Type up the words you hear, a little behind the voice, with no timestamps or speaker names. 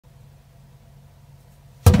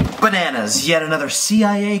Bananas, yet another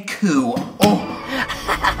CIA coup. Oh.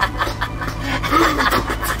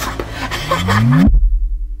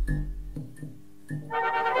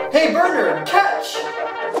 Hey, Bernard, catch!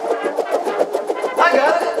 I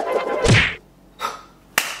got it!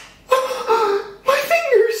 My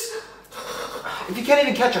fingers! If you can't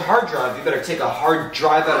even catch a hard drive, you better take a hard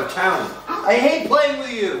drive out of town. I hate playing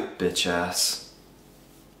with you! Bitch ass.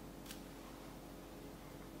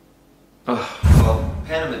 Ugh. Well,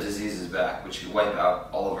 Panama disease is back, which could wipe out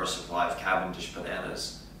all of our supply of Cavendish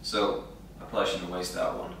bananas. So, I probably shouldn't waste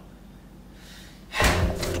that one.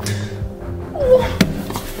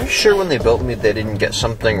 Are you sure when they built me they didn't get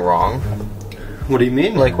something wrong? What do you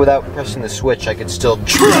mean? Like, without pressing the switch, I could still... Look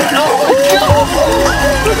at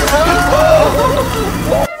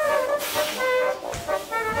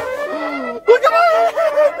my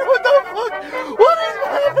hand! What the fuck? What is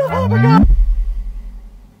that? Oh my god!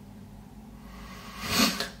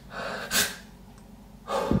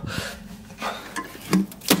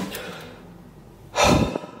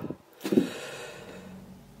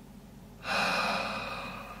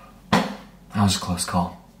 That was a close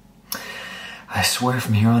call. I swear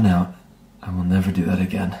from here on out, I will never do that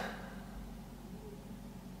again.